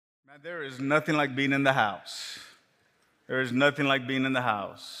Man, there is nothing like being in the house. There is nothing like being in the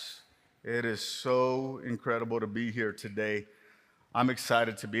house. It is so incredible to be here today. I'm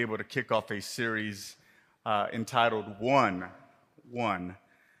excited to be able to kick off a series entitled One.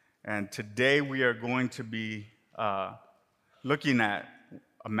 And today we are going to be looking at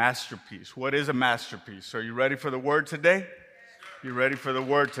a masterpiece. What is a masterpiece? Are you ready for the word today? You ready for the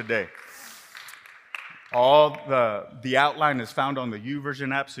word today? All the outline is found on the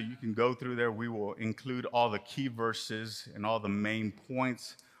YouVersion app, so you can go through there. We will include all the key verses and all the main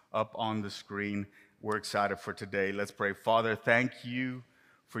points up on the screen. We're excited for today. Let's pray. Father, thank you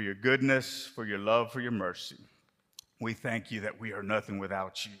for your goodness, for your love, for your mercy. We thank you that we are nothing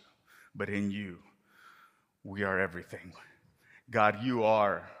without you, but in you, we are everything. God, you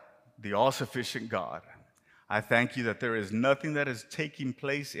are the all-sufficient God. I thank you that there is nothing that is taking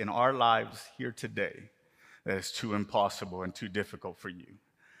place in our lives here today that is too impossible and too difficult for you.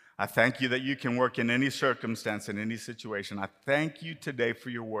 I thank you that you can work in any circumstance, in any situation. I thank you today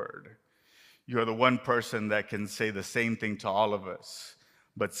for your word. You are the one person that can say the same thing to all of us,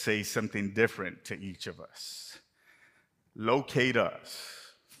 but say something different to each of us. Locate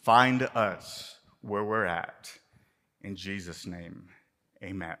us, find us where we're at. In Jesus' name,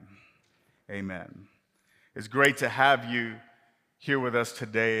 amen. Amen. It's great to have you here with us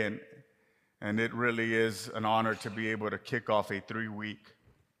today, and it really is an honor to be able to kick off a 3-week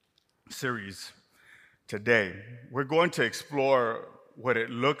series today. We're going to explore what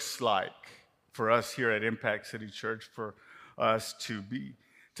it looks like for us here at Impact City Church, for us to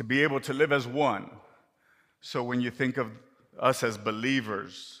be able to live as one. So when you think of us as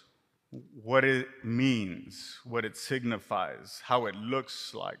believers, what it means, what it signifies, how it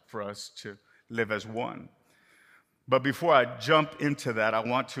looks like for us to live as one. But before I jump into that, I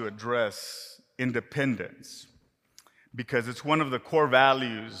want to address independence, because it's one of the core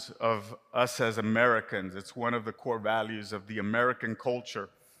values of us as Americans. It's one of the core values of the American culture.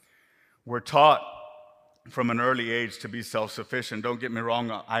 We're taught from an early age to be self-sufficient. Don't get me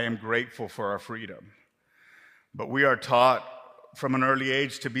wrong, I am grateful for our freedom. But we are taught from an early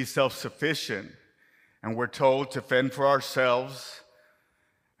age to be self-sufficient, and we're told to fend for ourselves.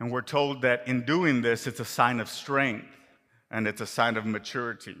 And we're told that in doing this, it's a sign of strength and it's a sign of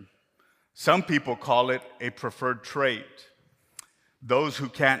maturity. Some people call it a preferred trait. Those who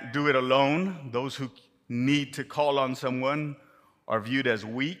can't do it alone, those who need to call on someone, are viewed as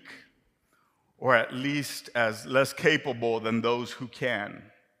weak, or at least as less capable than those who can.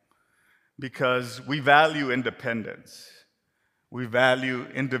 Because we value independence. We value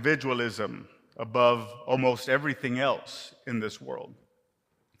individualism above almost everything else in this world.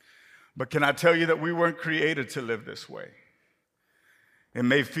 But can I tell you that we weren't created to live this way? It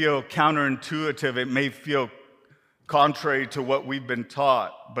may feel counterintuitive, it may feel contrary to what we've been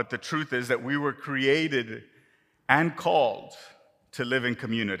taught, but the truth is that we were created and called to live in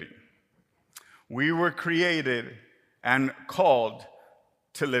community. We were created and called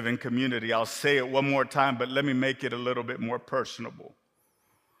to live in community. I'll say it one more time, but let me make it a little bit more personable.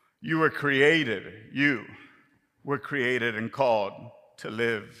 You were created and called to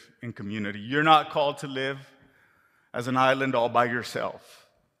live in community. You're not called to live as an island all by yourself.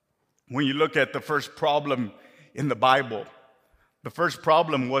 When you look at the first problem in the Bible, the first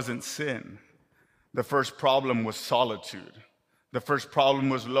problem wasn't sin. The first problem was solitude. The first problem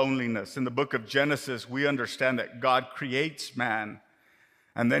was loneliness. In the book of Genesis, we understand that God creates man.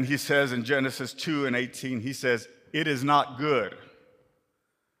 And then he says in Genesis 2:18, he says, "It is not good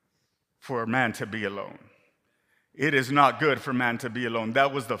for a man to be alone." It is not good for man to be alone.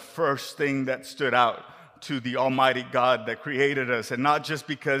 That was the first thing that stood out to the Almighty God that created us. And not just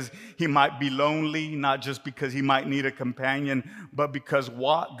because he might be lonely, not just because he might need a companion, but because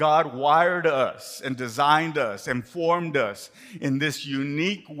God wired us and designed us and formed us in this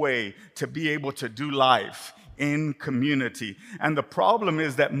unique way to be able to do life in community. And the problem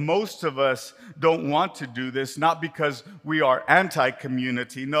is that most of us don't want to do this, not because we are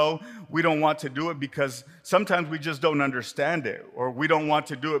anti-community. No, we don't want to do it because sometimes we just don't understand it, or we don't want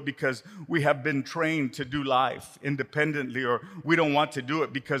to do it because we have been trained to do life independently, or we don't want to do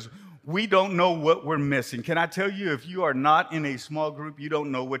it because we don't know what we're missing. Can I tell you, if you are not in a small group, you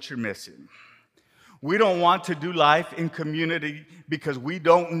don't know what you're missing. We don't want to do life in community because we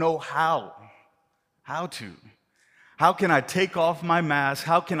don't know how to. How can I take off my mask?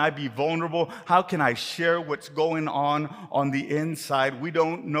 How can I be vulnerable? How can I share what's going on the inside? We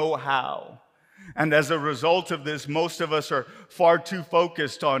don't know how. And as a result of this, most of us are far too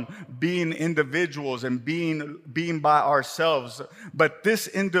focused on being individuals and being by ourselves. But this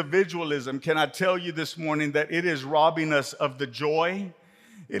individualism, can I tell you this morning that it is robbing us of the joy?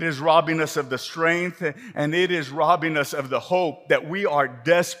 It is robbing us of the strength, and it is robbing us of the hope that we are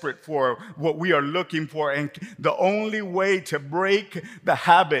desperate for, what we are looking for. And the only way to break the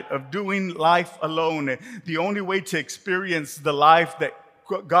habit of doing life alone, the only way to experience the life that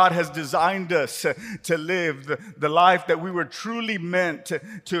God has designed us to live, the life that we were truly meant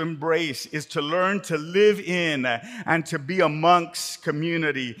to embrace, is to learn to live in and to be amongst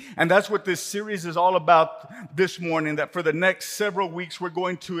community. And that's what this series is all about this morning, that for the next several weeks, we're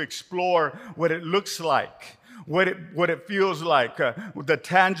going to explore what it looks like, what it feels like, the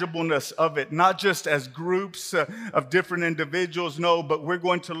tangibleness of it, not just as groups of different individuals, no, but we're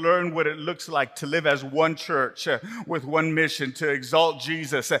going to learn what it looks like to live as one church with one mission, to exalt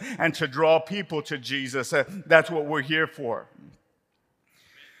Jesus and to draw people to Jesus. That's what we're here for.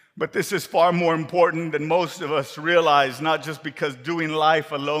 But this is far more important than most of us realize, not just because doing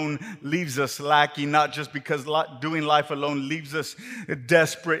life alone leaves us lacking, not just because doing life alone leaves us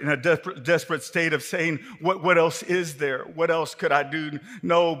desperate, in a desperate state of saying, what else is there? What else could I do?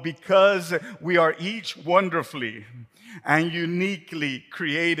 No, because we are each wonderfully and uniquely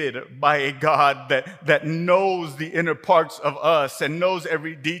created by a God that knows the inner parts of us and knows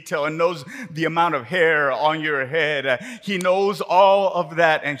every detail and knows the amount of hair on your head. He knows all of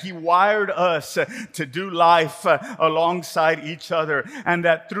that, and He wired us to do life alongside each other, and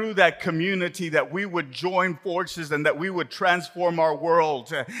that through that community that we would join forces and that we would transform our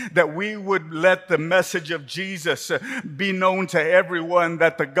world, that we would let the message of Jesus be known to everyone,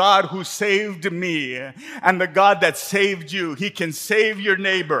 that the God who saved me and the God that saved you, He can save your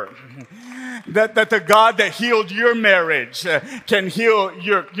neighbor. That the God that healed your marriage can heal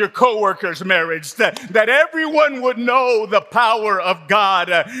your co-worker's marriage. That everyone would know the power of God,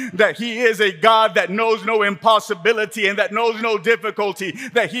 that He is a God that knows no impossibility and that knows no difficulty,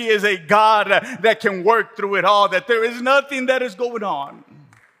 that He is a God that can work through it all, that there is nothing that is going on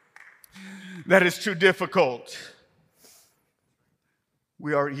that is too difficult.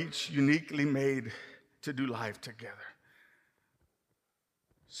 We are each uniquely made to do life together.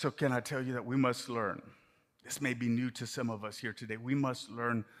 So can I tell you that we must learn? This may be new to some of us here today. We must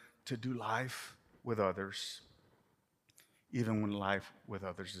learn to do life with others, even when life with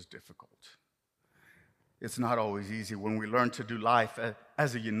others is difficult. It's not always easy. When we learn to do life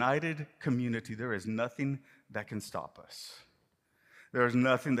as a united community, there is nothing that can stop us. There is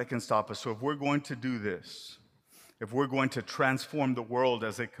nothing that can stop us. So if we're going to do this, if we're going to transform the world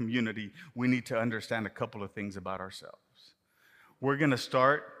as a community, we need to understand a couple of things about ourselves. We're going to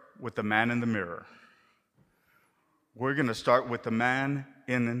start with the man in the mirror. We're going to start with the man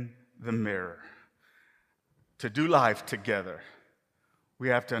in the mirror. To do life together, we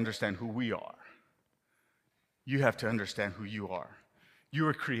have to understand who we are. You have to understand who you are. You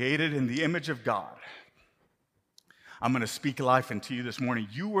were created in the image of God. I'm going to speak life into you this morning.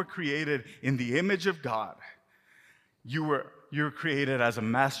 You were created in the image of God. You were created as a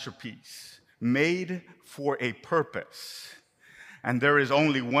masterpiece, made for a purpose. And there is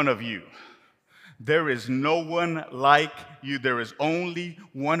only one of you. There is no one like you. There is only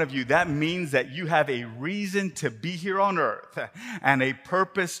one of you. That means that you have a reason to be here on earth and a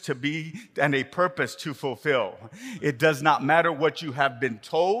purpose to be and a purpose to fulfill. It does not matter what you have been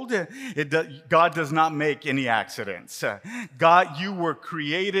told. God does not make any accidents. God, you were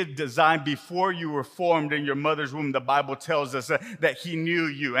created, designed before you were formed in your mother's womb. The Bible tells us that He knew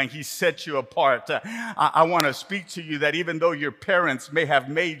you and He set you apart. I want to speak to you that even though your parents may have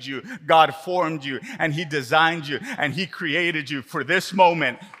made you, God formed you. And He designed you and He created you for this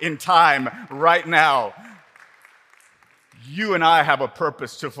moment in time right now. You and I have a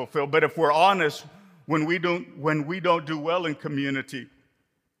purpose to fulfill. But if we're honest, when we don't do well in community,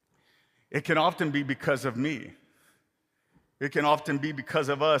 it can often be because of me. It can often be because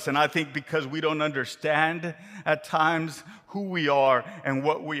of us. And I think because we don't understand at times who we are and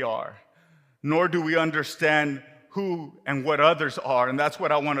what we are, nor do we understand who and what others are. And that's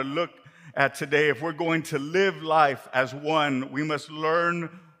what I want to look at today. If we're going to live life as one, we must learn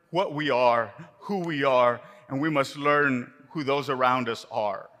what we are, who we are, and we must learn who those around us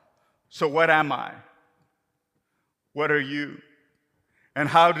are. So what am I? What are you? And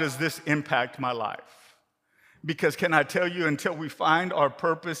how does this impact my life? Because can I tell you, until we find our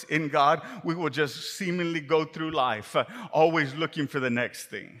purpose in God, we will just seemingly go through life, always looking for the next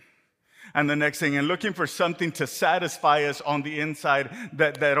thing. And the next thing, and looking for something to satisfy us on the inside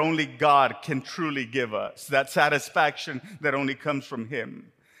that only God can truly give us, that satisfaction that only comes from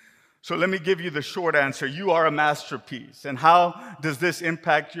Him. So let me give you the short answer. You are a masterpiece. And how does this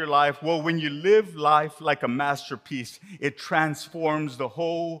impact your life? Well, when you live life like a masterpiece, it transforms the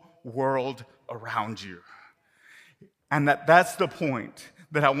whole world around you. And that's the point.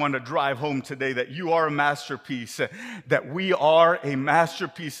 that I want to drive home today, that you are a masterpiece, that we are a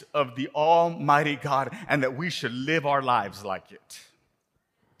masterpiece of the Almighty God, and that we should live our lives like it.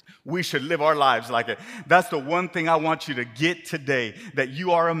 We should live our lives like it. That's the one thing I want you to get today, that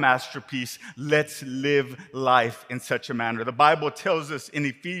you are a masterpiece. Let's live life in such a manner. The Bible tells us in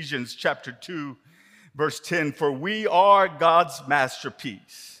Ephesians chapter 2, verse 10, for we are God's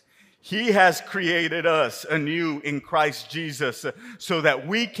masterpiece. He has created us anew in Christ Jesus so that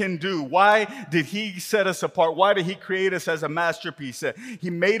we can do. Why did he set us apart? Why did he create us as a masterpiece? He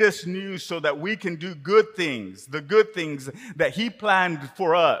made us new so that we can do good things, the good things that he planned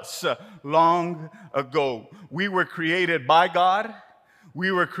for us long ago. We were created by God.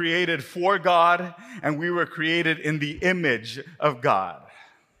 We were created for God, and we were created in the image of God.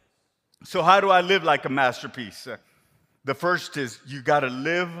 So how do I live like a masterpiece? The first is you got to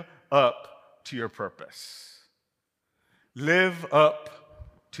live up to your purpose. Live up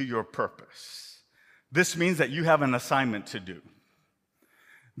to your purpose. This means that you have an assignment to do.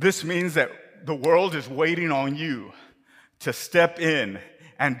 This means that the world is waiting on you to step in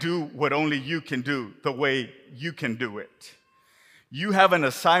and do what only you can do the way you can do it. You have an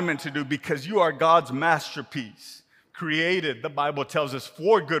assignment to do because you are God's masterpiece, created, the Bible tells us,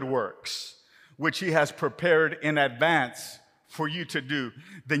 for good works, which he has prepared in advance for you to do.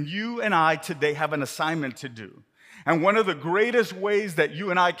 Then you and I today have an assignment to do. And one of the greatest ways that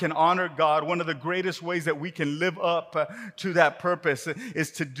you and I can honor God, one of the greatest ways that we can live up to that purpose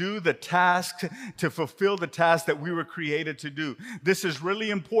is to do the task, to fulfill the task that we were created to do. This is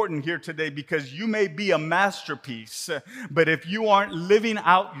really important here today because you may be a masterpiece, but if you aren't living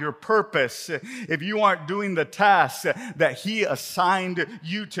out your purpose, if you aren't doing the task that he assigned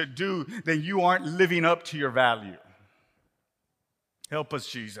you to do, then you aren't living up to your value. Help us,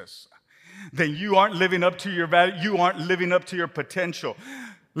 Jesus. Then you aren't living up to your value. You aren't living up to your potential.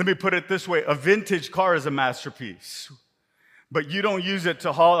 Let me put it this way. A vintage car is a masterpiece, but you don't use it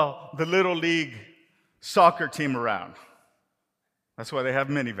to haul the Little League soccer team around. That's why they have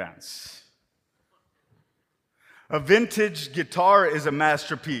minivans. A vintage guitar is a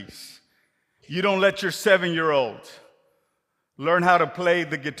masterpiece. You don't let your 7-year-old learn how to play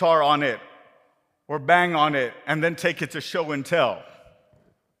the guitar on it or bang on it and then take it to show and tell.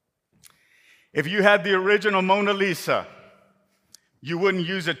 If you had the original Mona Lisa, you wouldn't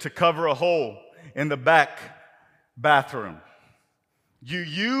use it to cover a hole in the back bathroom. You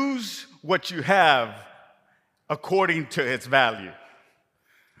use what you have according to its value.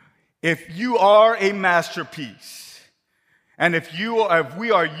 If you are a masterpiece, and if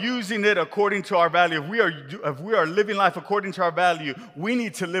we are using it according to our value, if we are living life according to our value, we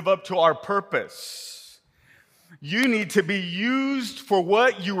need to live up to our purpose. You need to be used for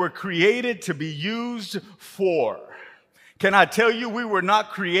what you were created to be used for. Can I tell you, we were not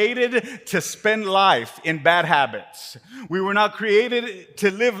created to spend life in bad habits. We were not created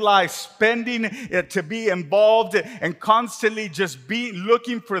to live life spending it, to be involved and constantly just be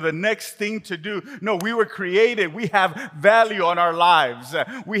looking for the next thing to do. No, we were created. We have value on our lives.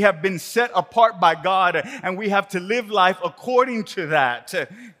 We have been set apart by God, and we have to live life according to that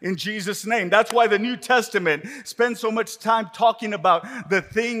in Jesus' name. That's why the New Testament spends so much time talking about the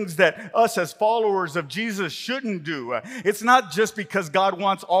things that us as followers of Jesus shouldn't do. It's not just because God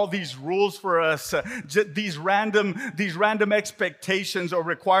wants all these rules for us, these random expectations or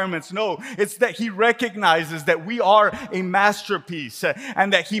requirements. No, it's that he recognizes that we are a masterpiece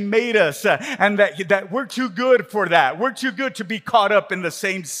and that he made us and that we're too good for that. We're too good to be caught up in the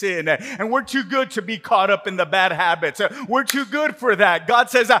same sin, and we're too good to be caught up in the bad habits. We're too good for that. God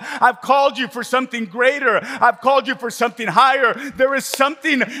says, I've called you for something greater. I've called you for something higher. There is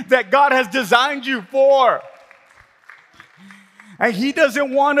something that God has designed you for. And he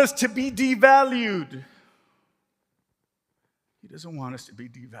doesn't want us to be devalued. He doesn't want us to be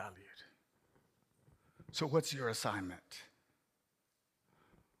devalued. So what's your assignment?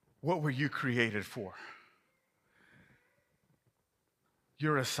 What were you created for?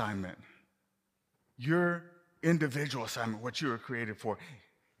 Your assignment, your individual assignment, what you were created for,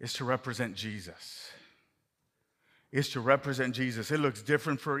 is to represent Jesus. Is to represent Jesus. It looks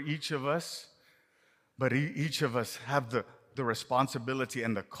different for each of us, but each of us have the responsibility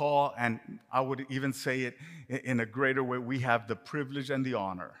and the call, and I would even say it in a greater way, we have the privilege and the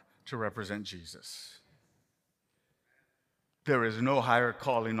honor to represent Jesus. There is no higher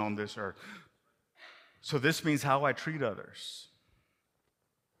calling on this earth. So this means how I treat others.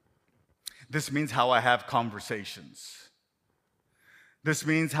 This means how I have conversations. This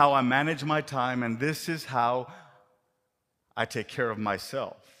means how I manage my time, and this is how I take care of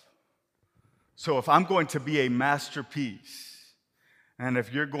myself. So if I'm going to be a masterpiece, And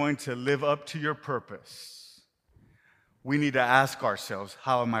if you're going to live up to your purpose, we need to ask ourselves,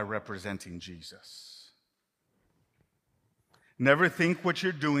 how am I representing Jesus? Never think what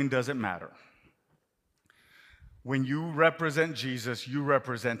you're doing doesn't matter. When you represent Jesus, you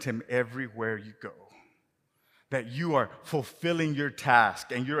represent him everywhere you go. That you are fulfilling your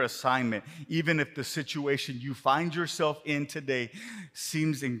task and your assignment, even if the situation you find yourself in today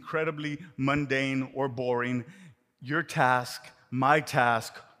seems incredibly mundane or boring. Your task, my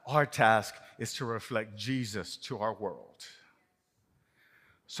task, our task is to reflect Jesus to our world.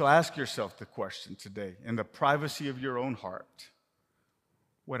 So ask yourself the question today, in the privacy of your own heart,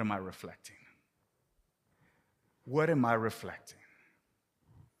 what am I reflecting? What am I reflecting?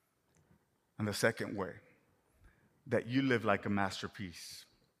 And the second way that you live like a masterpiece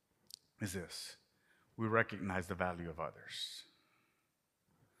is this: we recognize the value of others.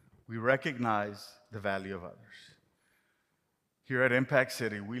 We recognize the value of others. Here at Impact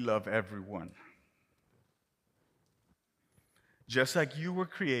City, we love everyone. Just like you were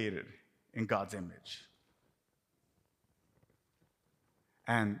created in God's image.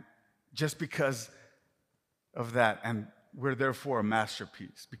 And just because of that, and we're therefore a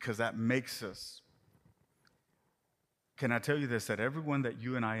masterpiece, because that makes us. Can I tell you this, that everyone that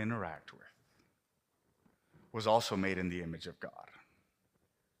you and I interact with was also made in the image of God.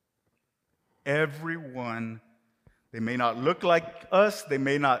 Everyone, they may not look like us, they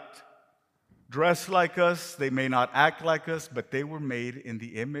may not dress like us, they may not act like us, but they were made in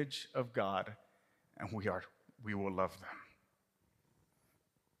the image of God, and we will love them.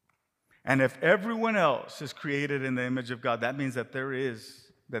 And if everyone else is created in the image of God, that means that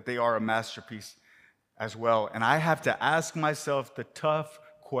they are a masterpiece as well. And I have to ask myself the tough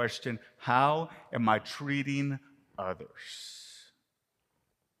question: how am I treating others?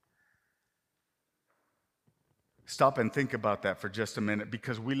 Stop and think about that for just a minute,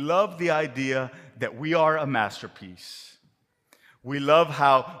 because we love the idea that we are a masterpiece. We love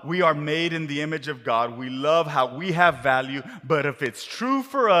how we are made in the image of God. We love how we have value. But if it's true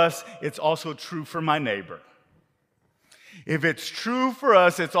for us, it's also true for my neighbor. If it's true for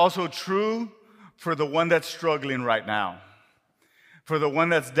us, it's also true for the one that's struggling right now, for the one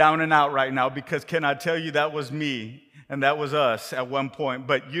that's down and out right now, because can I tell you, that was me and that was us at one point,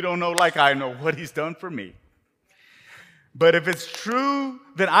 but you don't know like I know what he's done for me. But if it's true,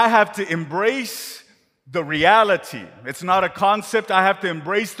 then I have to embrace the reality. It's not a concept. I have to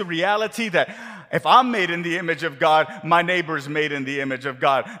embrace the reality that if I'm made in the image of God, my neighbor's made in the image of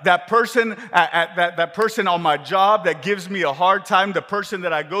God. That person that person on my job that gives me a hard time, the person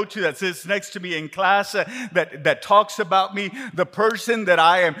that I go to that sits next to me in class that talks about me, the person that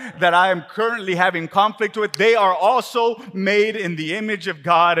I am currently having conflict with, they are also made in the image of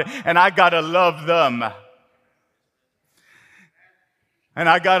God, and I gotta love them. And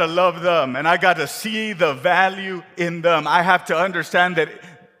I got to love them, and I got to see the value in them. I have to understand that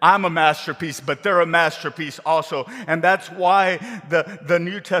I'm a masterpiece, but they're a masterpiece also. And that's why the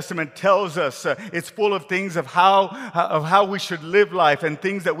New Testament tells us it's full of things of how we should live life and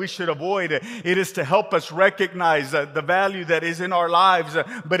things that we should avoid. It is to help us recognize the value that is in our lives,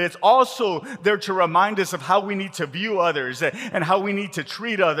 but it's also there to remind us of how we need to view others and how we need to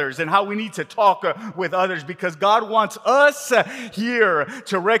treat others and how we need to talk with others, because God wants us here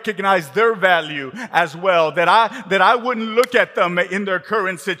to recognize their value as well, that I wouldn't look at them in their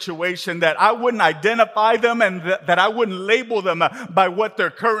current situation, that I wouldn't identify them, and that I wouldn't label them by what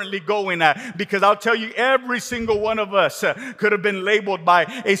they're currently going at. Because I'll tell you, every single one of us could have been labeled by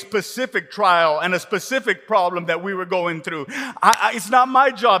a specific trial and a specific problem that we were going through. It's not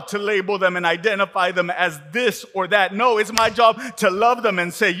my job to label them and identify them as this or that. No, it's my job to love them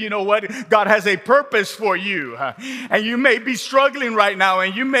and say, you know what? God has a purpose for you. And you may be struggling right now,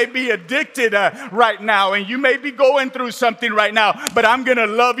 and you may be addicted right now, and you may be going through something right now, but I'm going to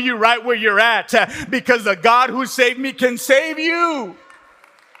love you right where you're at, because the God who saved me can save you.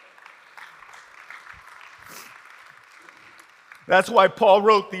 That's why Paul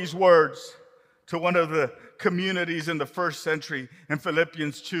wrote these words to one of the communities in the first century in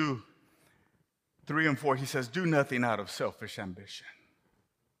Philippians 2:3-4. He says, do nothing out of selfish ambition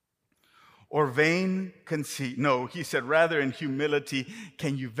or vain conceit. No, he said, rather in humility,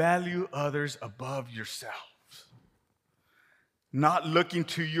 can you value others above yourself? Not looking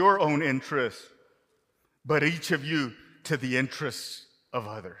to your own interests, but each of you to the interests of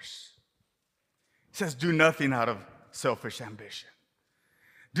others. He says, do nothing out of selfish ambition.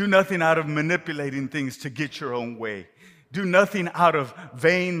 Do nothing out of manipulating things to get your own way. Do nothing out of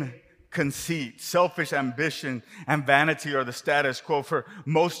vain conceit, selfish ambition, and vanity are the status quo for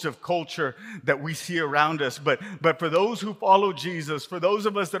most of culture that we see around us. But for those who follow Jesus, for those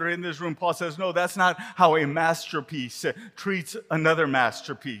of us that are in this room, Paul says, no, that's not how a masterpiece treats another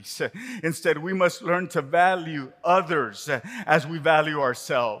masterpiece. Instead, we must learn to value others as we value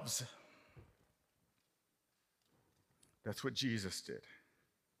ourselves. That's what Jesus did.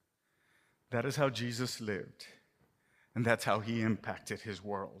 That is how Jesus lived. And that's how he impacted his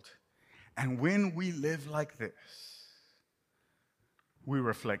world. And when we live like this, we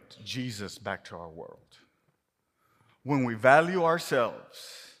reflect Jesus back to our world. When we value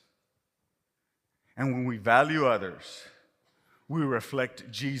ourselves and when we value others, we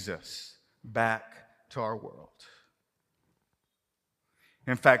reflect Jesus back to our world.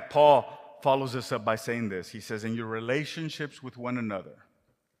 In fact, Paul follows this up by saying this. He says, in your relationships with one another,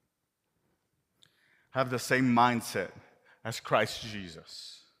 have the same mindset as Christ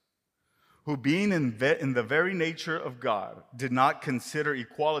Jesus, who being in the very nature of God, did not consider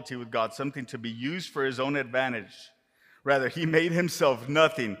equality with God something to be used for his own advantage. Rather, he made himself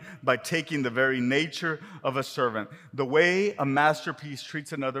nothing by taking the very nature of a servant. The way a masterpiece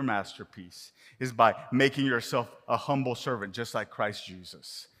treats another masterpiece is by making yourself a humble servant, just like Christ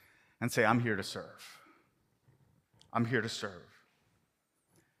Jesus, and say, I'm here to serve. I'm here to serve.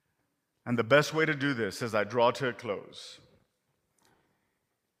 And the best way to do this, as I draw to a close,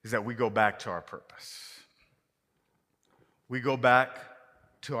 is that we go back to our purpose. We go back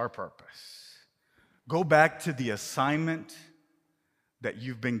to our purpose. Go back to the assignment that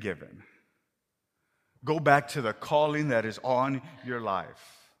you've been given. Go back to the calling that is on your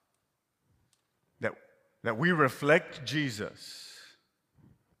life. That we reflect Jesus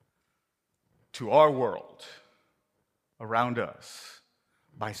to our world around us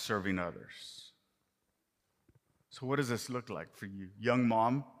by serving others. So what does this look like for you? Young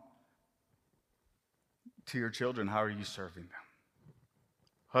mom, to your children, how are you serving them?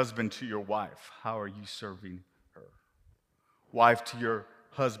 Husband, to your wife, how are you serving her? Wife, to your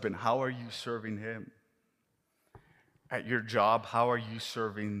husband, how are you serving him? At your job, how are you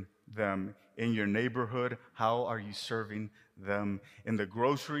serving them? In your neighborhood, how are you serving them? In the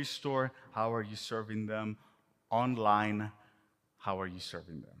grocery store, how are you serving them? Online, how are you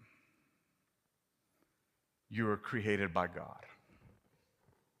serving them? You were created by God.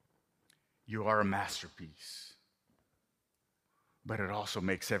 You are a masterpiece. But it also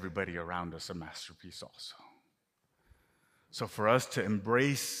makes everybody around us a masterpiece also. So for us to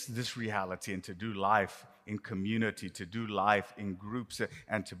embrace this reality and to do life in community, to do life in groups,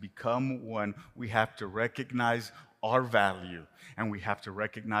 and to become one, we have to recognize our value, and we have to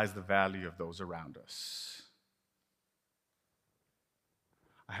recognize the value of those around us.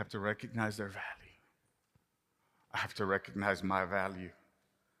 I have to recognize their value. I have to recognize my value.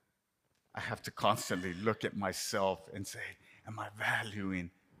 I have to constantly look at myself and say, am I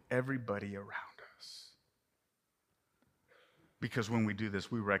valuing everybody around us? Because when we do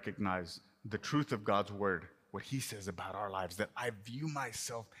this, we recognize the truth of God's word, what he says about our lives, that I view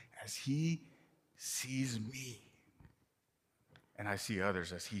myself as he sees me, and I see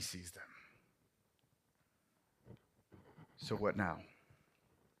others as he sees them. So what now?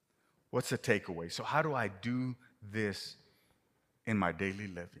 What's the takeaway? So how do I do this in my daily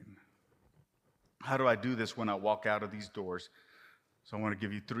living? How do I do this when I walk out of these doors? So I want to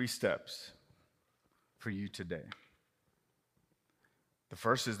give you 3 steps for you today. The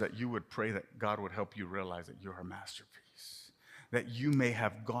first is that you would pray that God would help you realize that you're a masterpiece. That you may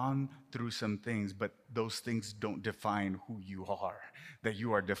have gone through some things, but those things don't define who you are. That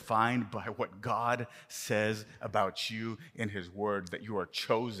you are defined by what God says about you in his word. That you are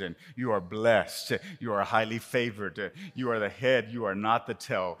chosen, you are blessed, you are highly favored, you are the head, you are not the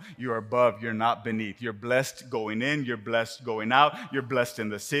tail. You are above, you're not beneath. You're blessed going in, you're blessed going out. You're blessed in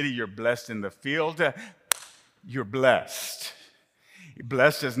the city, you're blessed in the field. You're blessed.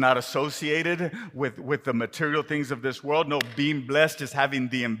 Blessed is not associated with the material things of this world. No, being blessed is having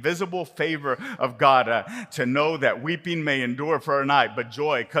the invisible favor of God, to know that weeping may endure for a night, but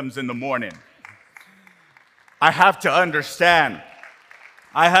joy comes in the morning. I have to understand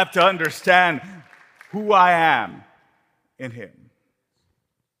who I am in him.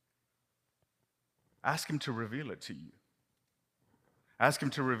 Ask him to reveal it to you. Ask him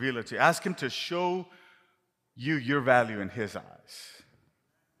to reveal it to you. Ask him to show you your value in his eyes.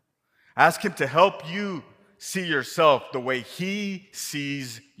 Ask him to help you see yourself the way he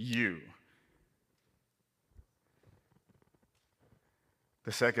sees you.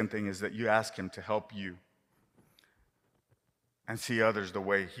 The second thing is that you ask him to help you and see others the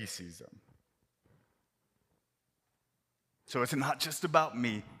way he sees them. So it's not just about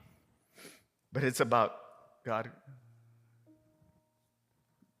me. But it's about, God,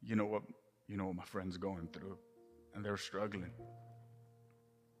 you know what my friend's going through, and they're struggling.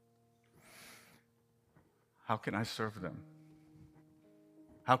 How can I serve them?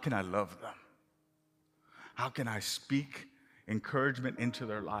 How can I love them? How can I speak encouragement into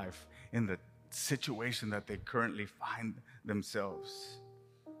their life in the situation that they currently find themselves?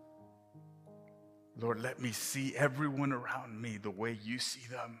 Lord, let me see everyone around me the way you see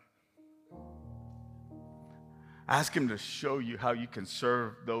them. Ask him to show you how you can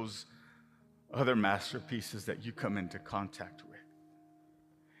serve those other masterpieces that you come into contact with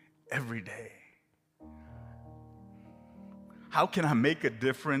every day. How can I make a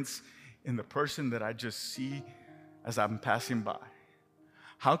difference in the person that I just see as I'm passing by?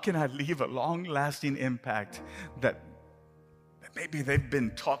 How can I leave a long-lasting impact that maybe they've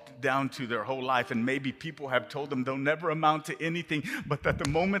been talked down to their whole life, and maybe people have told them they'll never amount to anything, but that the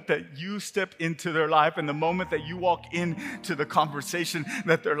moment that you step into their life and the moment that you walk into the conversation,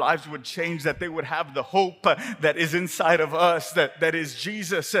 that their lives would change, that they would have the hope that is inside of us, that is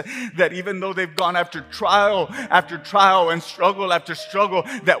Jesus, that even though they've gone after trial and struggle after struggle,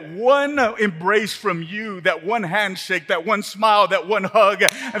 that one embrace from you, that one handshake, that one smile, that one hug,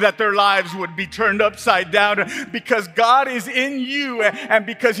 that their lives would be turned upside down, because God is in you, and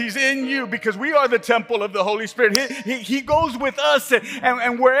because he's in you, because we are the temple of the Holy Spirit, he goes with us,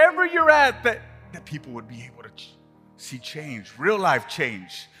 and wherever you're at, that people would be able to see change, real life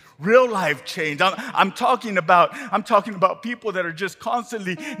change. Real life change. I'm talking about people that are just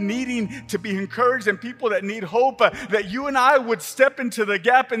constantly needing to be encouraged, and people that need hope, that you and I would step into the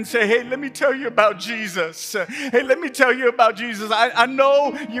gap and say, hey, let me tell you about Jesus. Hey, let me tell you about Jesus. I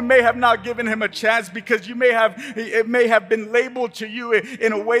know you may have not given him a chance because it may have been labeled to you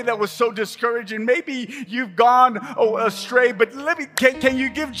in a way that was so discouraging. Maybe you've gone astray, but can you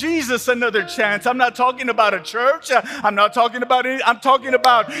give Jesus another chance? I'm not talking about a church. I'm talking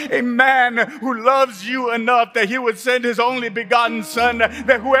about a man who loves you enough that he would send his only begotten son,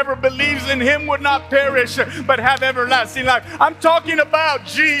 that whoever believes in him would not perish but have everlasting life. I'm talking about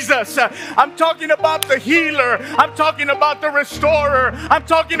Jesus. I'm talking about the healer. I'm talking about the restorer. I'm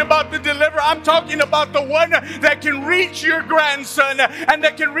talking about the deliverer. I'm talking about the one that can reach your grandson, and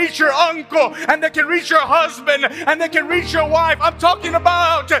that can reach your uncle, and that can reach your husband, and that can reach your wife. I'm talking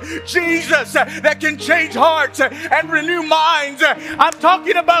about Jesus that can change hearts and renew minds. I'm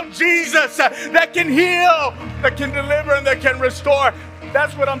talking about Jesus that can heal, that can deliver, and that can restore.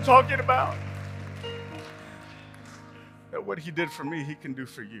 That's what I'm talking about. That what he did for me, he can do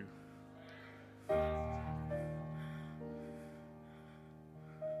for you.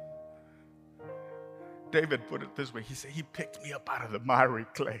 David put it this way. He said, he picked me up out of the miry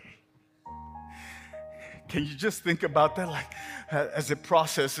clay. Can you just think about that, like as it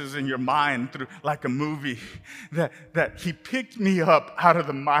processes in your mind through like a movie, that he picked me up out of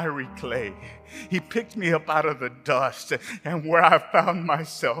the miry clay. He picked me up out of the dust and where I found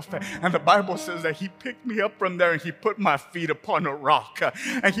myself. And the Bible says that he picked me up from there and he put my feet upon a rock,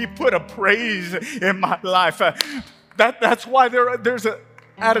 and he put a praise in my life. That's why there's an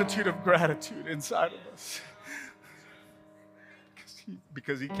attitude of gratitude inside of us.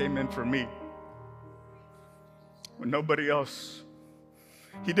 Because he came in for me when nobody else.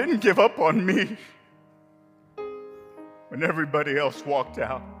 He didn't give up on me when everybody else walked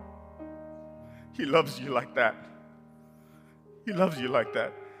out. He loves you like that. He loves you like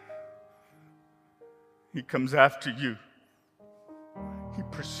that. He comes after you. He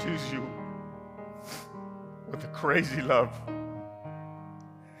pursues you with a crazy love.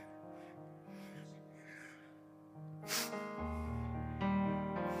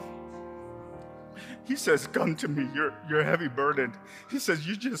 He says, come to me, you're heavy burdened. He says,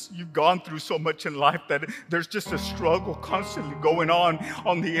 you've gone through so much in life that there's just a struggle constantly going on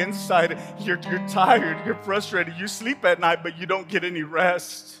the inside. You're tired, you're frustrated, you sleep at night, but you don't get any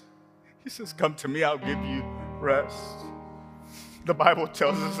rest. He says, come to me, I'll give you rest. The Bible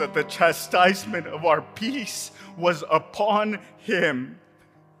tells us that the chastisement of our peace was upon him,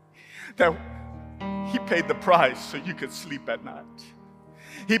 that he paid the price so you could sleep at night.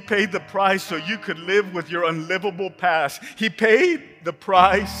 He paid the price so you could live with your unlivable past. He paid the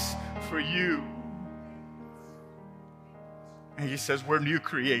price for you. And he says we're new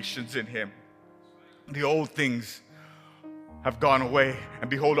creations in him. The old things have gone away, and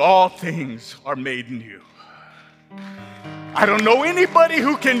behold, all things are made new. I don't know anybody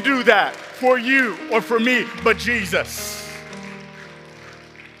who can do that for you or for me but Jesus.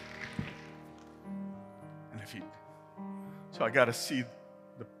 So I got to see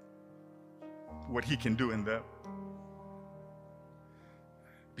what he can do in them.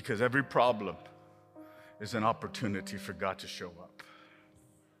 Because every problem is an opportunity for God to show up.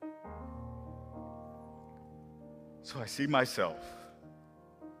 So I see myself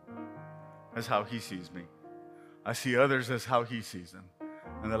as how he sees me. I see others as how he sees them.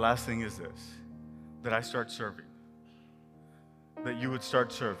 And the last thing is this, that I start serving. That you would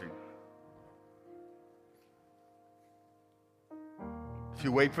start serving. If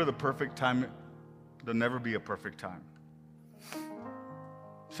you wait for the perfect time, there'll never be a perfect time.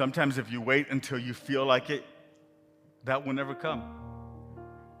 Sometimes if you wait until you feel like it, that will never come.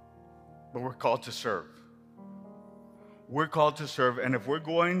 But we're called to serve. We're called to serve, and if we're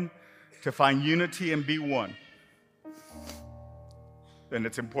going to find unity and be one, then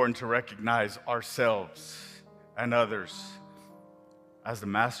it's important to recognize ourselves and others as the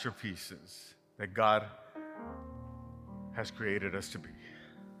masterpieces that God has created us to be.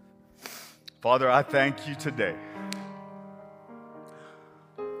 Father, I thank you today.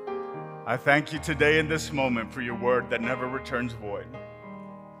 I thank you today in this moment for your word that never returns void.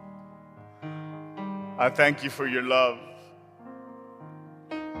 I thank you for your love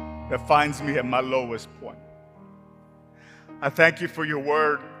that finds me at my lowest point. I thank you for your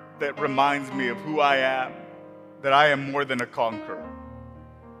word that reminds me of who I am, that I am more than a conqueror,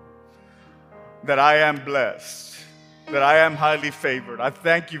 that I am blessed, that I am highly favored. I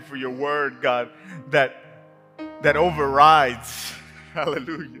thank you for your word, God, that overrides,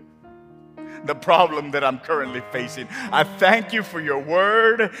 hallelujah, the problem that I'm currently facing. I thank you for your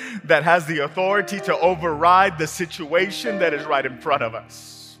word that has the authority to override the situation that is right in front of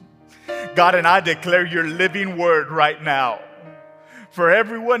us. God, and I declare your living word right now for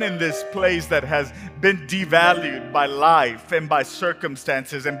everyone in this place that has been devalued by life and by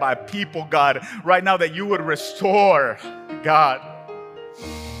circumstances and by people, God, right now that you would restore, God,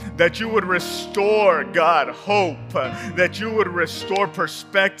 that you would restore, God, hope, that you would restore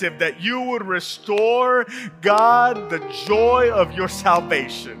perspective, that you would restore, God, the joy of your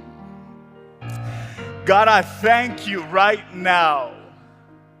salvation. God, I thank you right now.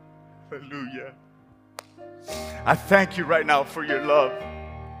 Hallelujah. I thank you right now for your love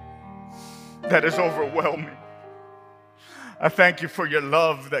that is overwhelming. I thank you for your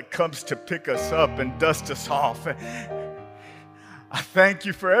love that comes to pick us up and dust us off. I thank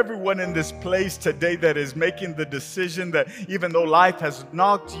you for everyone in this place today that is making the decision that even though life has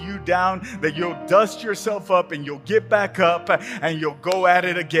knocked you down, that you'll dust yourself up and you'll get back up and you'll go at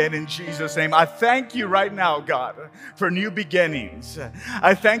it again in Jesus' name. I thank you right now, God, for new beginnings.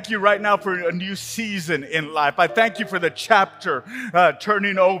 I thank you right now for a new season in life. I thank you for the chapter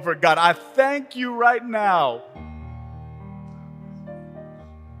turning over, God. I thank you right now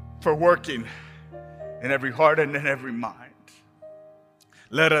for working in every heart and in every mind.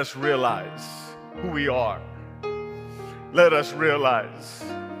 Let us realize who we are. Let us realize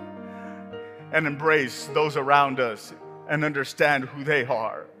and embrace those around us and understand who they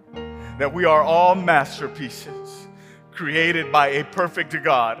are. That we are all masterpieces created by a perfect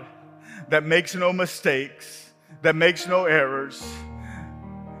God that makes no mistakes, that makes no errors.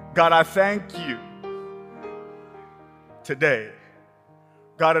 God, I thank you today.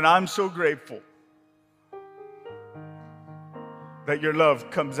 God, and I'm so grateful that your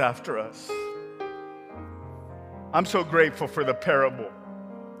love comes after us. I'm so grateful for the parable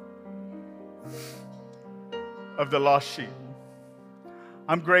of the lost sheep.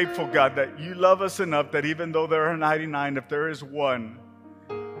 I'm grateful, God, that you love us enough that even though there are 99, if there is one,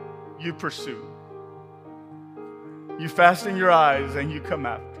 you pursue. You fasten your eyes and you come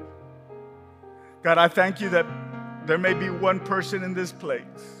after. God, I thank you that there may be one person in this place,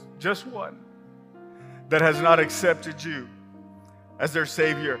 just one, that has not accepted you as their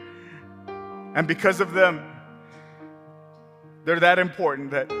Savior. And because of them, they're that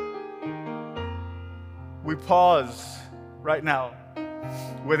important that we pause right now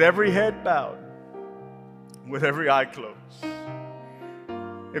with every head bowed, with every eye closed.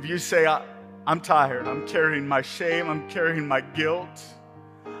 If you say, I'm tired, I'm carrying my shame, I'm carrying my guilt,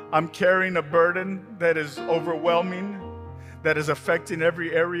 I'm carrying a burden that is overwhelming, that is affecting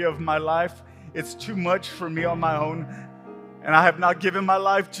every area of my life, it's too much for me on my own, and I have not given my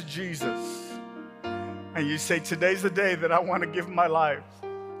life to Jesus. And you say, today's the day that I want to give my life.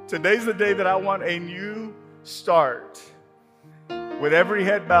 Today's the day that I want a new start. With every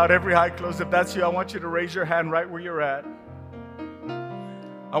head bowed, every eye closed, if that's you, I want you to raise your hand right where you're at.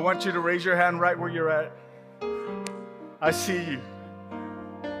 I want you to raise your hand right where you're at. I see you.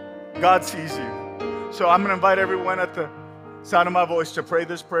 God sees you. So I'm going to invite everyone at the sound of my voice to pray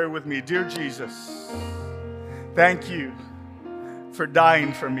this prayer with me. Dear Jesus, thank you for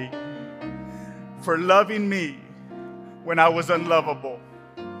dying for me, for loving me when I was unlovable.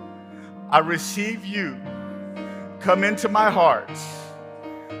 I receive you. Come into my heart.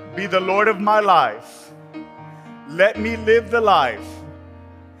 Be the Lord of my life. Let me live the life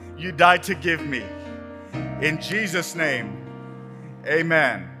you died to give me. In Jesus' name,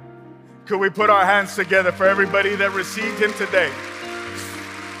 amen. Could we put our hands together for everybody that received him today?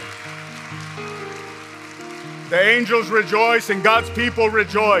 The angels rejoice and God's people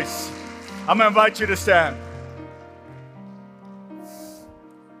rejoice. I'm going to invite you to stand.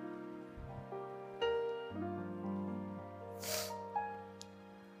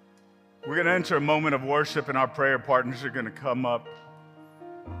 We're going to enter a moment of worship, and our prayer partners are going to come up.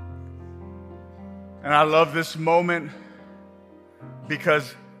 And I love this moment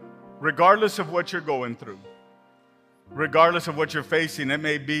because regardless of what you're going through, regardless of what you're facing, it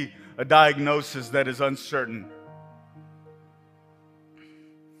may be a diagnosis that is uncertain.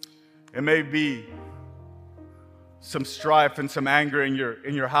 It may be some strife and some anger in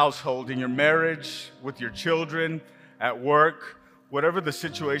your household, in your marriage, with your children, at work, whatever the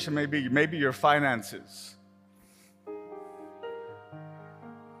situation may be. Maybe your finances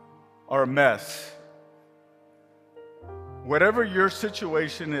are a mess. Whatever your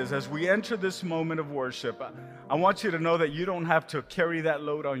situation is, as we enter this moment of worship, I want you to know that you don't have to carry that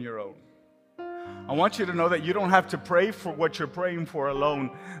load on your own. I want you to know that you don't have to pray for what you're praying for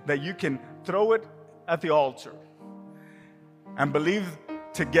alone, that you can throw it at the altar and believe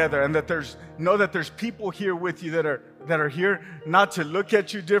together, and that there's people here with you that are here not to look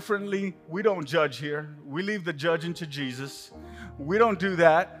at you differently. We don't judge here. We leave the judging to Jesus. We don't do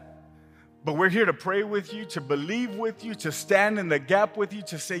that. But we're here to pray with you, to believe with you, to stand in the gap with you,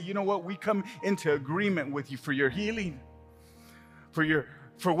 to say, you know what, we come into agreement with you for your healing,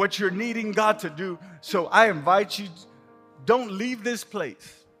 for what you're needing God to do. So I invite you, don't leave this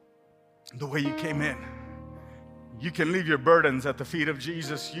place the way you came in. You can leave your burdens at the feet of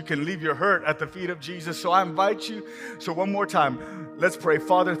Jesus. You can leave your hurt at the feet of Jesus. So I invite you. So one more time, let's pray.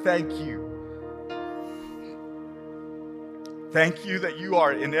 Father, thank you. Thank you that you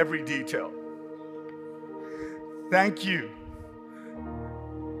are in every detail. Thank you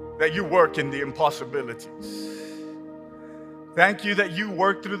that you work in the impossibilities. Thank you that you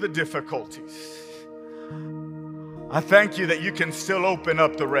work through the difficulties. I thank you that you can still open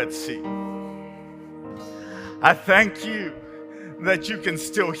up the Red Sea. I thank you that you can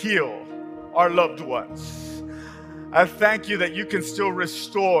still heal our loved ones. I thank you that you can still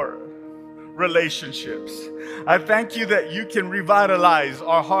restore relationships. I thank you that you can revitalize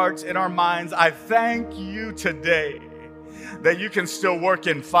our hearts and our minds. I thank you today that you can still work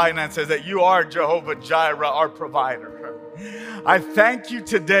in finances, that you are Jehovah Jireh, our provider. I thank you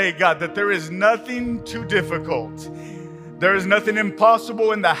today, God, that there is nothing too difficult. There is nothing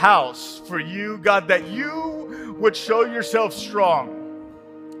impossible in the house for you, God, that you would show yourself strong.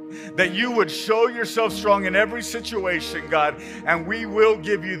 That you would show yourself strong in every situation, God, and we will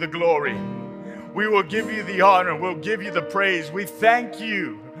give you the glory. We will give you the honor. We'll give you the praise. We thank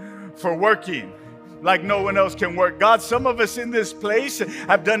you for working like no one else can work. God, some of us in this place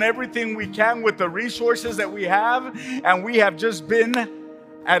have done everything we can with the resources that we have, and we have just been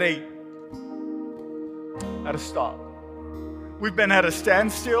at a stop. We've been at a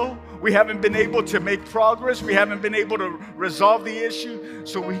standstill. We haven't been able to make progress. We haven't been able to resolve the issue.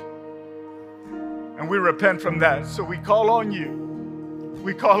 And we repent from that. So we call on you.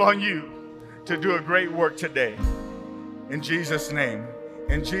 We call on you to do a great work today. In Jesus' name.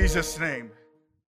 In Jesus' name.